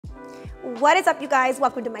What is up, you guys?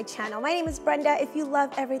 Welcome to my channel. My name is Brenda. If you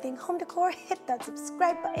love everything home decor, hit that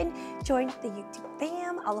subscribe button. Join the YouTube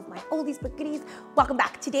fam, all of my oldies but goodies. Welcome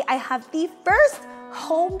back. Today I have the first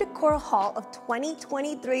home decor haul of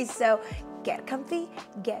 2023. So get comfy,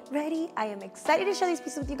 get ready. I am excited to share these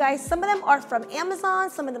pieces with you guys. Some of them are from Amazon,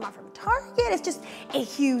 some of them are from Target. It's just a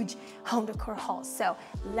huge home decor haul. So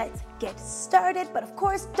let's get started. But of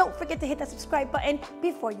course, don't forget to hit that subscribe button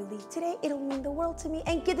before you leave today. It'll mean the world to me.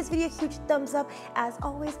 And give this video a huge thumbs up. As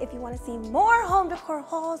always, if you want to see more home decor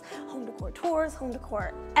hauls, home decor tours, home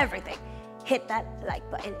decor everything, hit that like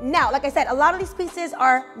button. Now, like I said, a lot of these pieces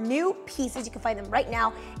are new pieces. You can find them right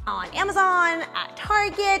now on Amazon, at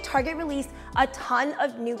Target. Target released a ton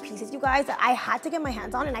of new pieces, you guys, that I had to get my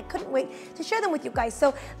hands on, and I couldn't wait to share them with you guys.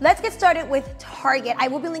 So let's get started with Target. I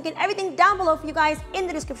will be linking everything down below for you guys in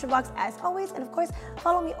the description box as always. And of course,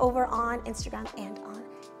 follow me over on Instagram and on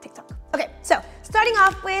TikTok. Okay, so starting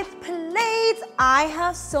off with plates. I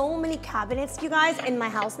have so many cabinets, you guys, in my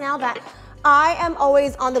house now that I am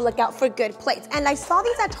always on the lookout for good plates. And I saw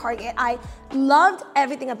these at Target. I loved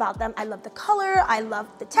everything about them. I love the color. I love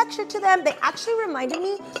the texture to them. They actually reminded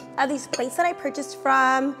me of these plates that I purchased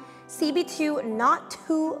from CB2 not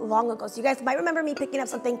too long ago. So you guys might remember me picking up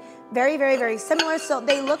something very, very, very similar. So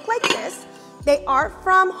they look like this. They are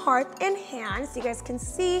from Hearth and Hand. So you guys can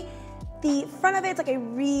see the front of it. It's like a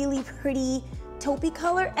really pretty taupey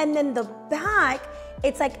color. And then the back,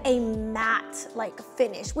 it's like a matte like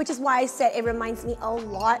finish, which is why I said it reminds me a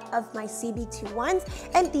lot of my CB2 ones.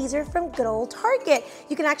 And these are from good old Target.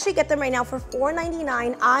 You can actually get them right now for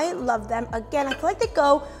 $4.99. I love them. Again, I feel like they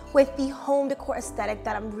go with the home decor aesthetic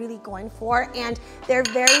that I'm really going for. And they're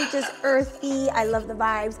very just earthy. I love the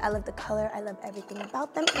vibes. I love the color. I love everything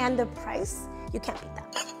about them. And the price, you can't beat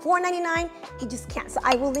that. $4.99, you just can't. So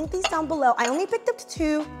I will link these down below. I only picked up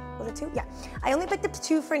two. Was it two? Yeah. I only picked up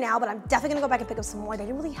two for now, but I'm definitely gonna go back and pick up some more. They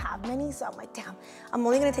didn't really have many, so I'm like, damn, I'm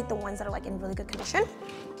only gonna take the ones that are like in really good condition.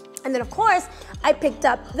 And then of course, I picked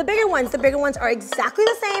up the bigger ones. The bigger ones are exactly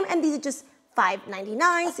the same, and these are just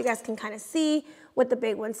 $5.99, so you guys can kind of see what the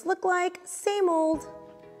big ones look like. Same old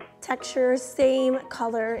texture, same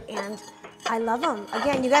color, and I love them.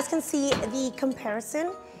 Again, you guys can see the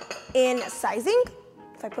comparison in sizing.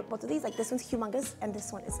 If I put both of these, like this one's humongous and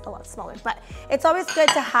this one is a lot smaller, but it's always good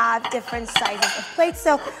to have different sizes of plates.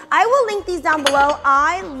 So I will link these down below.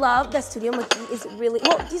 I love that Studio McGee is really,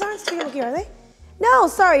 well, these aren't Studio McGee, are they? No,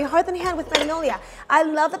 sorry, Hearth and Hand with Magnolia. I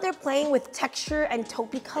love that they're playing with texture and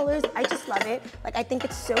taupey colors. I just love it. Like, I think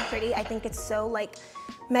it's so pretty. I think it's so like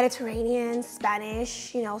Mediterranean,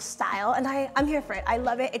 Spanish, you know, style. And I'm here for it. I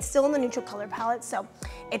love it. It's still in the neutral color palette, so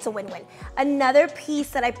it's a win-win. Another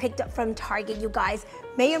piece that I picked up from Target, you guys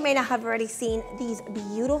may or may not have already seen these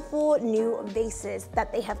beautiful new vases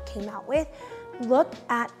that they have came out with. Look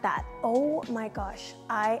at that. Oh my gosh,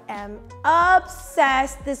 I am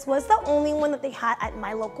obsessed. This was the only one that they had at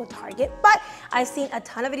my local Target, but I've seen a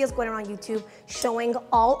ton of videos going around YouTube showing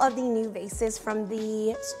all of the new vases from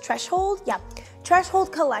the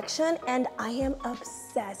Threshold collection, and I am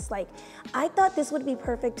obsessed. Like, I thought this would be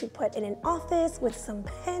perfect to put in an office with some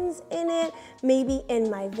pens in it, maybe in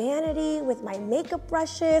my vanity with my makeup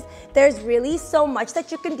brushes. There's really so much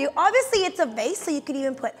that you can do. Obviously, it's a vase, so you could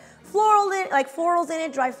even put florals in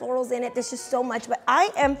it, dry florals in it. There's just so much, but I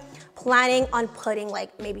am planning on putting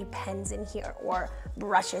like maybe pens in here or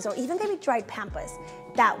brushes or even maybe dried pampas.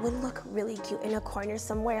 That would look really cute in a corner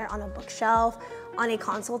somewhere, on a bookshelf, on a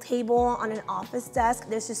console table, on an office desk.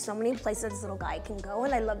 There's just so many places this little guy can go,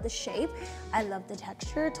 and I love the shape. I love the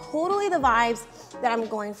texture. Totally the vibes that I'm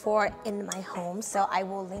going for in my home. So I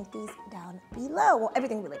will link these down below. Well,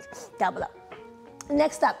 everything will link down below.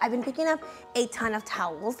 Next up, I've been picking up a ton of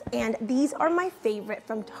towels, and these are my favorite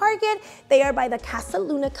from Target. They are by the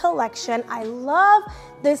Casaluna collection. I love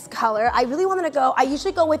this color. I really wanted to go, I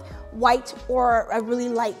usually go with white or a really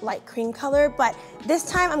light cream color, but this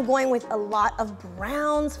time I'm going with a lot of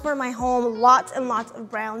browns for my home, lots and lots of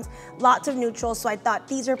browns, lots of neutrals, so I thought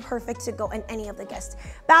these are perfect to go in any of the guest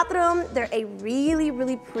bathroom. They're a really,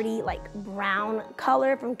 really pretty like brown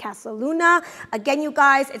color from Casaluna. Again, you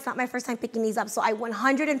guys, it's not my first time picking these up, so I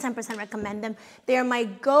 110% recommend them. They are my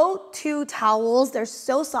go-to towels. They're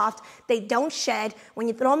so soft, they don't shed. When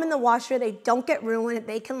you throw them in the washer, they don't get ruined.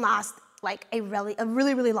 They can last like a really,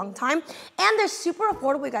 really long time. And they're super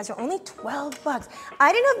affordable, you guys. They're only 12 bucks.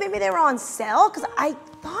 I didn't know if maybe they were on sale, because I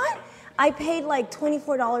thought I paid like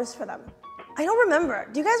 $24 for them. I don't remember.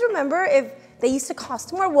 Do you guys remember if they used to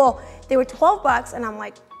cost more? Well, they were 12 bucks, and I'm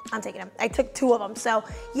like, I'm taking them. I took two of them. So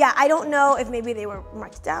yeah, I don't know if maybe they were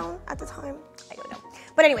marked down at the time. I don't know.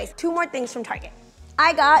 But anyways, two more things from Target.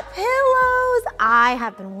 I got pillows. I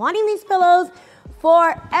have been wanting these pillows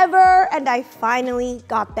forever, and I finally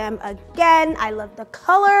got them again. I love the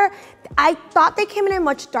color. I thought they came in a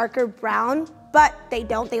much darker brown, but they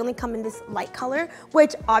don't. They only come in this light color,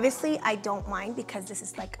 which obviously I don't mind because this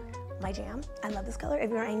is like my jam. I love this color. If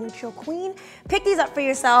you're a neutral queen, pick these up for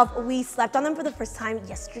yourself. We slept on them for the first time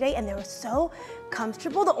yesterday and they were so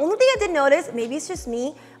comfortable. The only thing I did notice, maybe it's just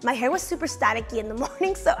me, my hair was super staticky in the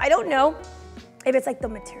morning, so I don't know if it's like the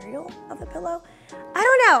material of the pillow. I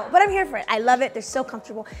don't know, but I'm here for it. I love it. They're so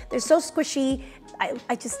comfortable. They're so squishy.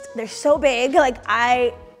 They're so big. Like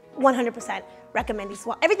I 100% recommend these.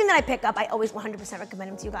 Well, everything that I pick up, I always 100% recommend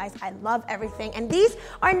them to you guys. I love everything. And these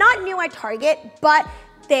are not new at Target, but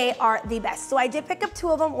they are the best. So I did pick up 2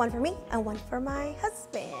 of them, one for me and one for my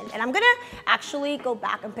husband. And I'm gonna actually go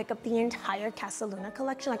back and pick up the entire Casaluna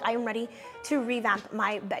collection. Like I am ready to revamp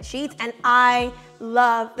my bed sheets, and I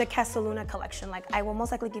love the Casaluna collection. Like I will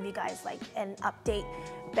most likely give you guys like an update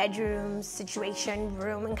bedroom situation,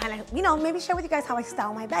 room, and kind of, you know, maybe share with you guys how I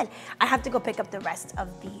style my bed. I have to go pick up the rest of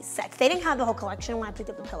the sets. They didn't have the whole collection when I picked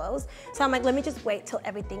up the pillows. So I'm like, let me just wait till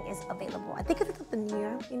everything is available. I think it's the new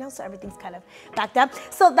year, you know, so everything's kind of backed up.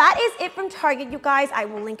 So that is it from Target, you guys. I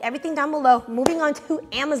will link everything down below. Moving on to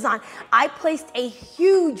Amazon. I placed a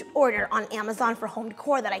huge order on Amazon for home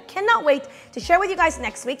decor that I cannot wait to share with you guys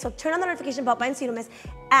next week. So turn on the notification button so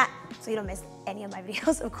you don't miss any of my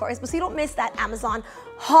videos, of course, but so you don't miss that Amazon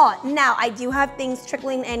haul. Now, I do have things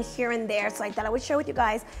trickling in here and there, so I thought I would share with you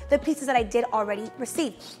guys the pieces that I did already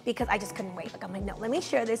receive because I just couldn't wait. Like, I'm like, no, let me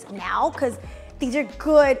share this now because these are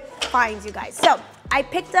good finds, you guys. So I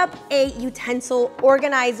picked up a utensil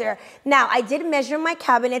organizer. Now, I did measure my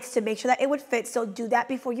cabinets to make sure that it would fit, so do that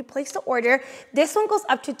before you place the order. This one goes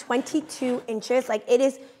up to 22 inches. Like, it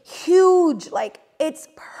is huge. Like, it's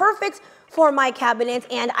perfect for my cabinets,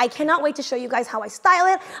 and I cannot wait to show you guys how I style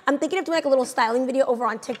it. I'm thinking of doing like a little styling video over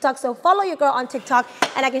on TikTok, so follow your girl on TikTok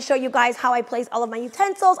and I can show you guys how I place all of my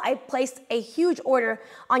utensils. I placed a huge order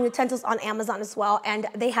on utensils on Amazon as well, and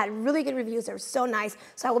they had really good reviews. They were so nice,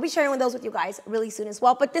 so I will be sharing those with you guys really soon as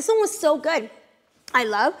well. But this one was so good. I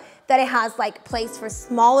love that it has like place for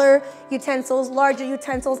smaller utensils, larger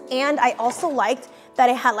utensils, and I also liked that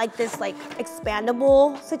it had like this like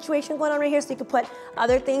expandable situation going on right here, so you could put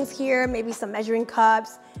other things here, maybe some measuring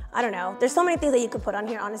cups. I don't know. There's so many things that you could put on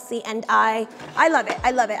here, honestly, and I love it.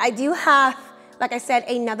 I love it. I do have, like I said,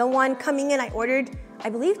 another one coming in. I ordered, I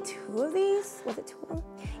believe, 2 of these. Was it 2 of them?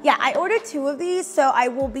 Yeah, I ordered 2 of these, so I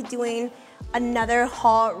will be doing another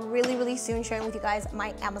haul really soon, sharing with you guys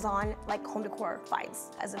my Amazon like home decor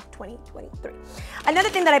finds as of 2023. Another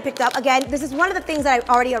thing that I picked up, again, this is one of the things that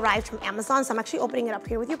I already arrived from Amazon, so I'm actually opening it up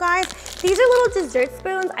here with you guys. These are little dessert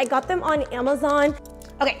spoons. I got them on Amazon.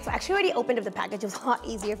 Okay, so I actually already opened up the package. It was a lot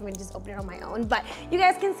easier for me to just open it on my own, but you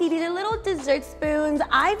guys can see these are little dessert spoons.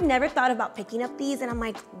 I've never thought about picking up these, and I'm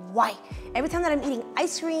like, why? Every time that I'm eating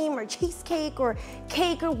ice cream or cheesecake or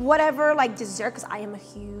cake or whatever, like dessert, because I am a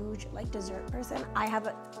huge like dessert person. I have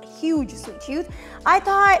a huge sweet tooth. I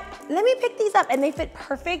thought, let me pick these up, and they fit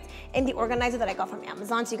perfect in the organizer that I got from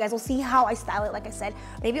Amazon. So you guys will see how I style it, like I said,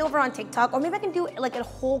 maybe over on TikTok, or maybe I can do like a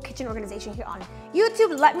whole kitchen organization here on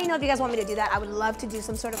YouTube. Let me know if you guys want me to do that. I would love to do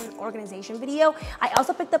some sort of an organization video. I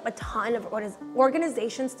also picked up a ton of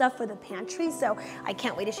organization stuff for the pantry, so I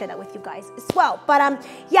can't wait to share that with you guys as well. But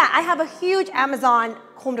yeah, I have a huge Amazon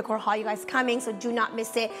home decor haul, you guys, coming, so do not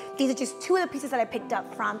miss it. These are just 2 of the pieces that I picked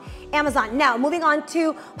up from Amazon. Now, moving on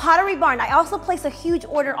to Pottery Barn. I also placed a huge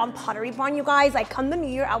order on Pottery Barn, you guys. Like, come the new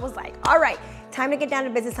year, I was like, all right, time to get down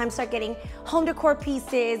to business, time to start getting home decor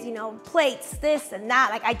pieces, you know, plates, this and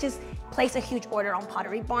that. Like, I just placed a huge order on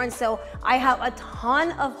Pottery Barn, so I have a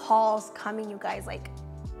ton of hauls coming, you guys, like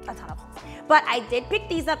a ton of hauls. But I did pick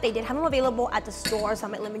these up. They did have them available at the store, so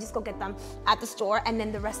I'm like, let me just go get them at the store, and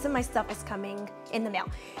then the rest of my stuff is coming in the mail.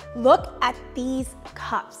 Look at these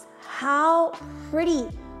cups. How pretty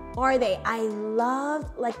are they? I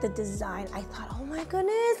loved like the design. I thought, oh my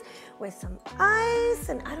goodness, with some ice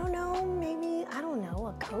and I don't know, maybe, I don't know,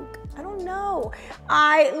 a Coke, I don't know.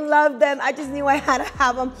 I love them. I just knew I had to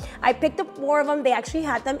have them. I picked up 4 of them. They actually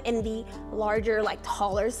had them in the larger, like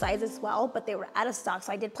taller size as well, but they were out of stock.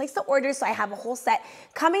 So I did place the order, so I have a whole set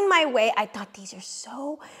coming my way. I thought these are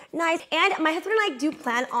so nice. And my husband and I do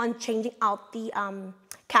plan on changing out the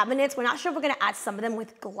cabinets. We're not sure if we're gonna add some of them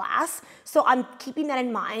with glass, so I'm keeping that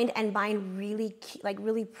in mind and buying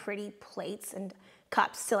really pretty plates and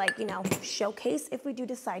cups to, like, you know, showcase if we do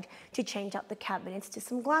decide to change out the cabinets to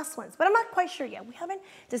some glass ones. But I'm not quite sure yet. We haven't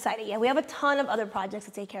decided yet. We have a ton of other projects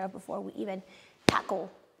to take care of before we even tackle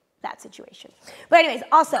that situation. But anyways,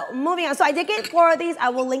 also moving on. So I did get 4 of these. I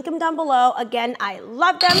will link them down below. Again, I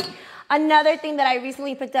love them. Another thing that I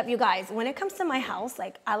recently picked up, you guys, when it comes to my house,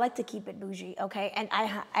 like I like to keep it bougie, okay? And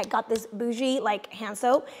I got this bougie like hand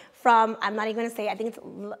soap from, I'm not even gonna say, I think it's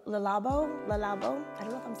LABO. I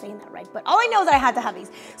don't know if I'm saying that right, but all I know is that I had to have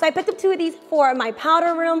these. So I picked up 2 of these for my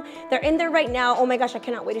powder room. They're in there right now. Oh my gosh, I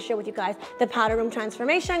cannot wait to share with you guys the powder room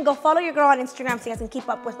transformation. Go follow your girl on Instagram so you guys can keep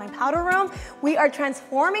up with my powder room. We are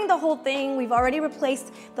transforming the whole thing. We've already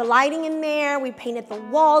replaced the lighting in there. We painted the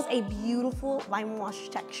walls a beautiful lime wash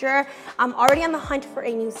texture. I'm already on the hunt for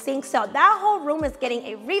a new sink, so that whole room is getting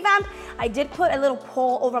a revamp. I did put a little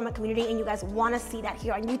poll over on my community, and you guys want to see that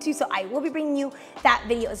here on YouTube, so I will be bringing you that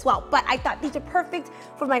video as well. But I thought these are perfect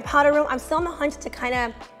for my powder room. I'm still on the hunt to kind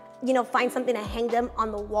of, you know, find something to hang them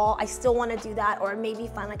on the wall. I still want to do that, or maybe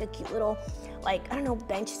find like a cute little, like, I don't know,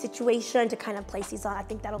 bench situation to kind of place these on. I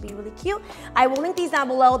think that'll be really cute. I will link these down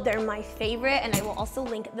below. They're my favorite, and I will also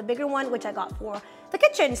link the bigger one, which I got for the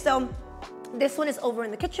kitchen. So this one is over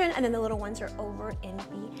in the kitchen, and then the little ones are over in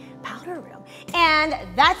the powder room. And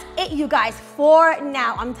that's it, you guys, for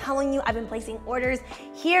now. I'm telling you, I've been placing orders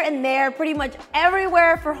here and there, pretty much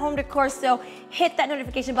everywhere for home decor. So hit that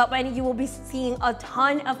notification button, and you will be seeing a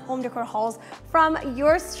ton of home decor hauls from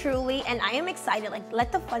yours truly. And I am excited, like,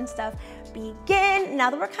 let the fun stuff begin. Now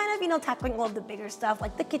that we're kind of, you know, tackling all of the bigger stuff,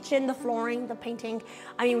 like the kitchen, the flooring, the painting.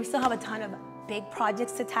 I mean, we still have a ton of big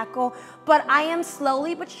projects to tackle, but I am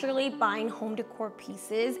slowly but surely buying home decor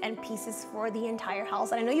pieces and pieces for the entire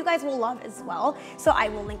house, and I know you guys will love as well. So I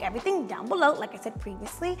will link everything down below, like I said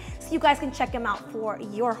previously, so you guys can check them out for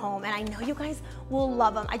your home, and I know you guys will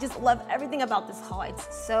love them. I just love everything about this haul.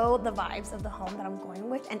 It's so the vibes of the home that I'm going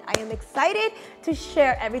with, and I am excited to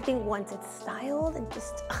share everything once it's styled, and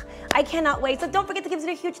just, I cannot wait. So don't forget to give it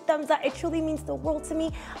a huge thumbs up. It truly means the world to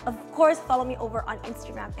me. Of course, follow me over on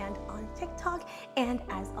Instagram and on TikTok. And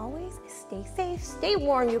as always, stay safe, stay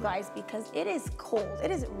warm, you guys, because it is cold.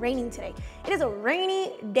 It is raining today. It is a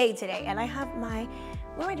rainy day today, and I have my,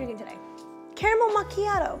 what am I drinking today? Caramel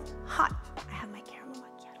macchiato, hot. I have my caramel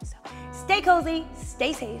macchiato. So stay cozy,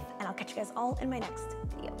 stay safe, and I'll catch you guys all in my next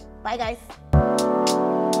video. Bye, guys.